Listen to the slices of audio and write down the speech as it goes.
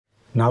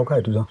नाव काय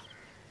तुझं?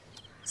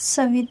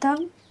 Savita,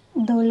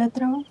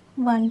 Dolatrao,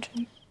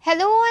 Vantry.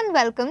 Hello and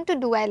welcome to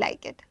Do I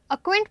Like It, a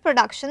quaint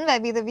production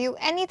where we review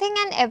anything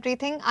and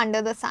everything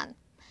under the sun.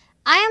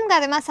 I am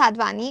Garima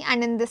Sadhwani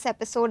and in this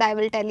episode I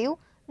will tell you,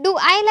 do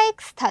I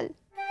like Sthal?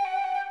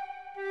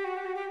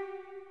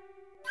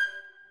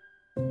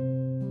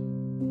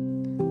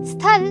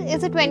 Sthal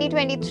is a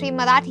 2023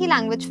 Marathi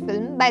language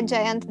film by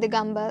Jayant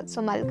Digambar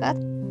Somalkar.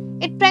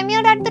 It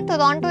premiered at the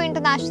Toronto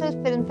International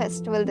Film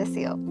Festival this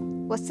year,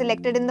 was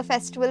selected in the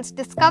festival's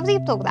Discovery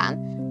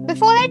program.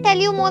 Before I tell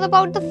you more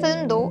about the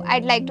film though,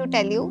 I'd like to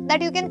tell you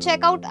that you can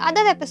check out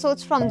other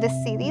episodes from this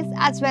series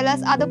as well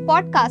as other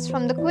podcasts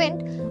from The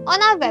Quint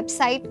on our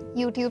website,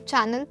 YouTube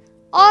channel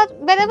or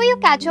wherever you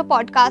catch your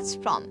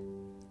podcasts from.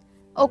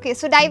 Okay,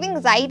 so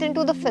diving right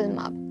into the film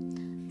up.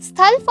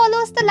 Sthal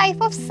follows the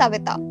life of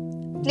Savita,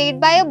 played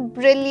by a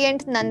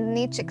brilliant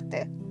Nandini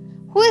Chikte,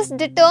 who is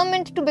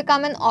determined to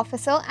become an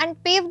officer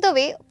and pave the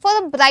way for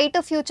a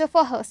brighter future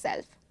for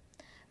herself.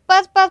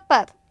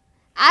 Par.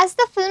 As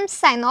the film's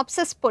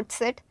synopsis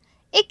puts it,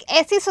 एक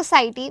ऐसी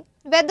society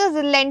where the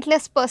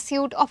relentless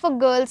pursuit of a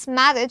girl's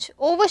marriage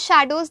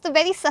overshadows the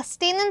very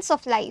sustenance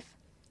of life.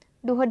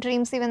 Do her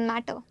dreams even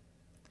matter?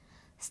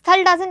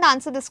 Sthal doesn't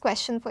answer this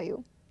question for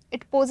you.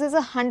 It poses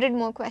 100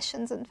 more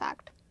questions in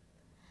fact.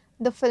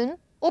 The film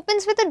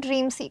opens with a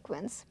dream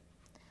sequence.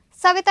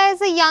 Savita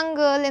is a young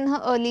girl in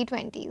her early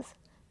 20s.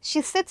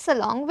 She sits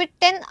along with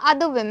 10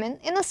 other women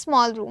in a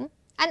small room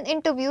and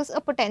interviews a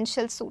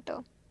potential suitor.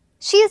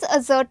 She is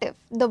assertive.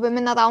 The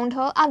women around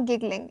her are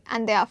giggling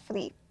and they are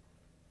free.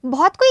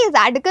 बहुत कोई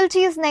radical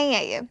चीज़ नहीं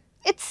है ये.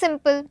 It's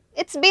simple,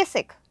 it's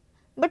basic.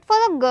 But for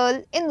a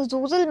girl in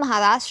rural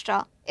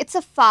Maharashtra, it's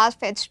a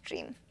far-fetched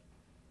dream.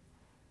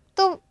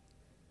 तो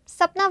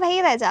सपना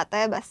वही रह जाता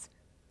है बस,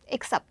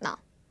 एक सपना.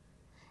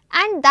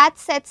 And that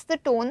sets the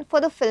tone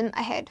for the film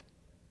ahead.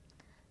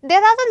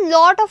 There are a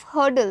lot of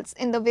hurdles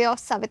in the way of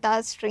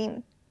Savita's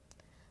dream,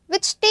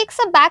 which takes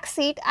a back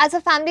seat as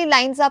her family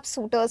lines up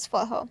suitors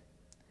for her.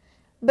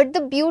 But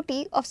the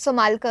beauty of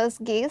Somalkar's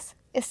gaze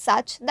is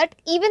such that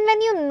even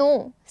when you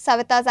know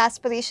Savita's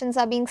aspirations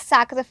are being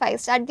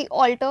sacrificed at the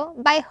altar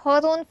by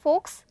her own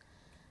folks,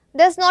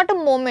 there's not a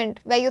moment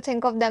where you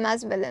think of them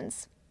as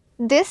villains.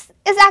 This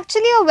is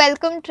actually a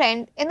welcome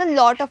trend in a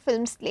lot of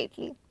films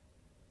lately,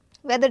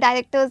 where the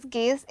director's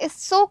gaze is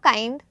so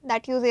kind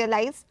that you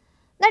realize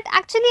that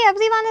actually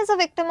everyone is a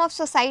victim of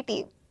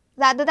society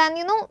rather than,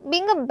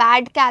 being a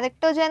bad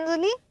character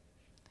generally.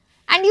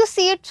 And you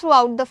see it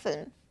throughout the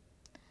film.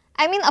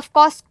 I mean, of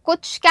course,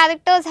 कुछ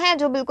characters हैं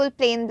जो बिल्कुल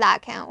plain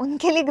black हैं,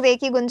 उनके लिए grey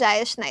की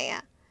गुंजाइश नहीं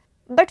है.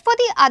 But for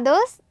the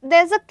others,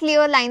 there's a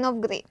clear line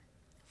of grey.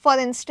 For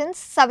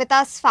instance,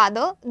 Savita's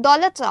father,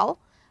 Dolatrao,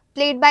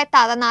 played by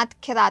Taranath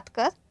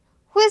Khiratkar,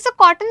 who is a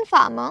cotton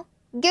farmer,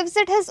 gives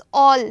it his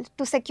all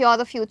to secure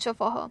a future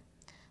for her.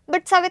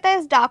 But Savita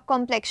is dark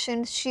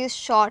complexioned, she is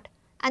short,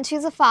 and she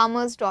is a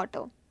farmer's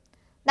daughter.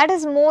 That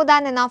is more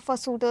than enough for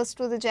suitors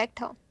to reject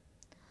her.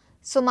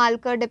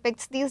 Somalkar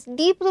depicts these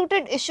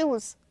deep-rooted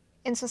issues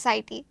in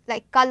society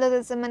like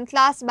colorism and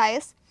class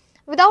bias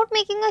without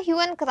making a hue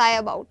and cry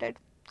about it.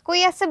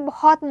 कोई ऐसे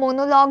बहुत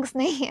monologues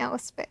नहीं है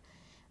उस पे,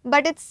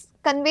 but it's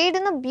conveyed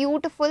in a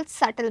beautiful,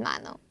 subtle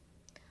manner.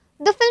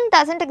 The film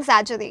doesn't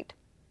exaggerate.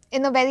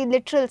 In a very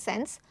literal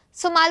sense,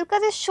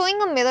 Somalkar is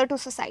showing a mirror to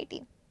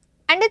society.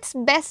 And it's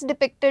best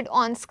depicted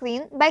on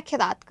screen by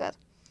Khiratkar,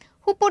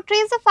 who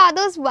portrays a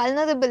father's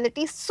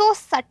vulnerability so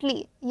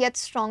subtly yet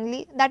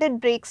strongly that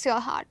it breaks your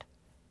heart.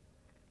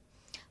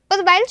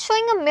 But while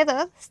showing a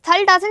mirror,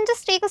 Sthal doesn't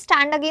just take a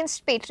stand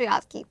against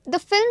patriarchy. The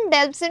film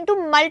delves into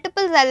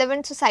multiple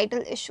relevant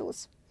societal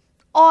issues,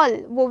 all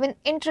woven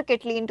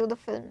intricately into the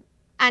film,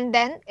 and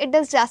then it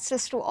does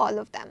justice to all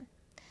of them.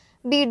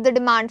 Be it the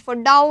demand for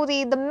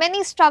dowry, the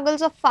many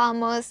struggles of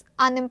farmers,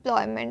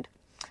 unemployment,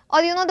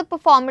 or the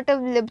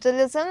performative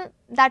liberalism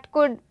that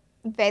could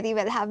very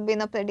well have been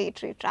a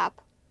predatory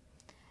trap.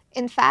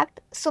 In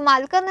fact,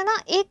 Somalkar ने ना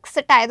एक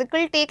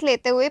satirical take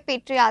लेते हुए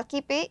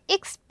patriarchy पे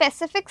एक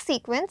specific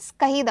sequence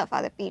कई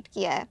दफ़ा repeat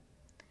किया है.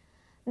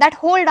 That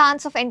whole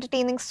dance of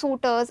entertaining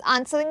suitors,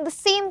 answering the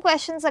same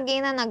questions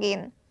again and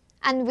again,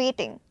 and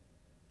waiting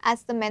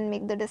as the men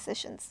make the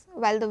decisions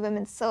while the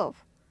women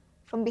serve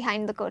from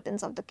behind the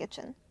curtains of the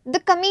kitchen. The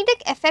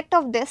comedic effect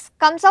of this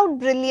comes out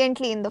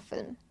brilliantly in the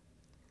film.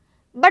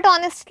 But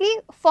honestly,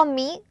 for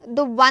me,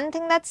 the one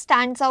thing that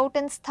stands out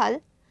in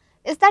Sthal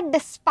is that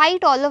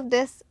despite all of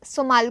this,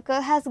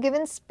 Somalkar has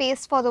given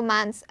space for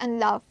romance and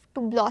love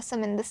to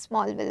blossom in this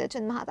small village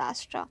in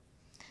Maharashtra.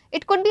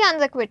 It could be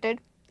unrequited,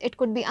 it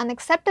could be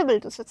unacceptable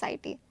to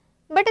society,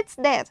 but it's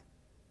there.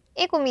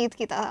 एक उम्मीद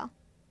की तरह.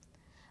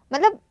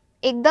 मतलब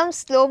एकदम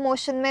slow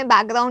motion में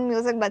background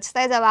music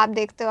बजता है जब आप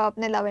देखते हो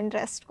अपने लव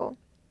इंटरेस्ट को.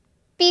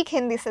 पीक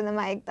हिंदी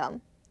सिनेमा एकदम.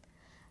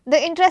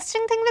 The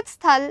interesting thing with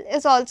Sthal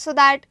is also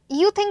that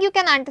you think you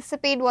can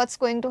anticipate what's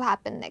going to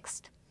happen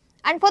next.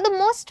 And for the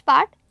most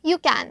part, you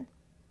can.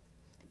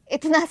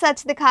 इतना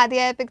सच दिखा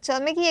दिया है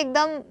पिक्चर में कि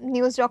एकदम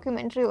न्यूज़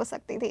डॉक्यूमेंट्री हो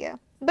सकती थी ये.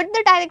 But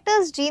the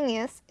director's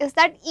genius is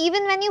that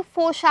even when you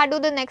foreshadow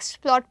the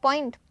next plot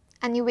point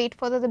and you wait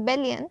for the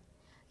rebellion,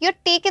 you're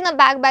taken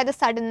aback by the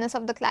suddenness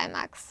of the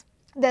climax.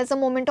 There's a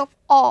moment of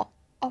awe,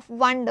 of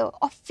wonder,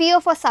 of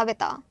fear for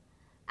Savita.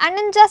 And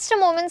in just a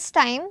moment's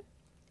time,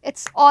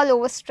 it's all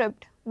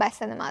overstripped by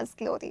cinema's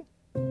glory.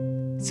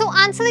 So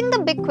answering the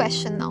big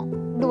question now,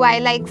 do I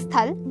like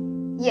Sthal?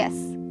 Yes.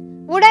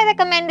 Would I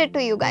recommend it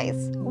to you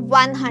guys?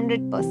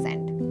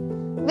 100%.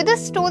 With a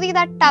story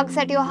that tugs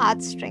at your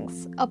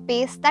heartstrings, a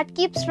pace that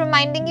keeps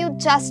reminding you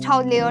just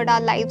how layered our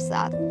lives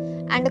are,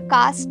 and a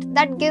cast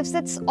that gives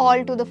its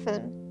all to the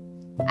film.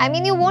 I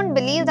mean, you won't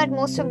believe that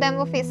most of them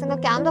were facing a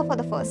camera for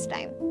the first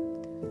time.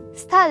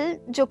 Sthal,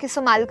 जो कि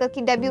सोमालकर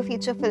की debut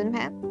feature film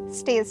है,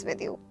 stays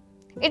with you.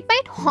 It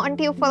might haunt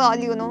you for all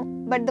you know,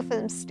 but the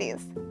film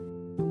stays.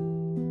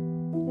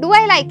 Do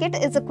I Like It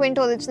is a Quint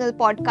original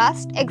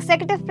podcast,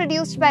 executive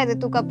produced by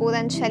Ritu Kapoor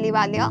and Shelly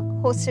Walia,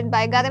 hosted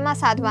by Garima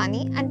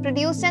Sadhwani, and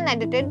produced and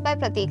edited by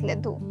Prateek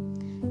Lidhu.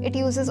 It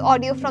uses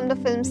audio from the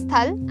film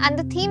Sthal, and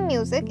the theme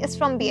music is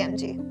from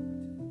BMG.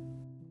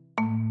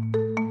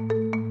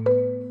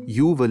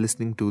 You were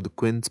listening to the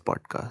Quint's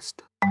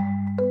podcast.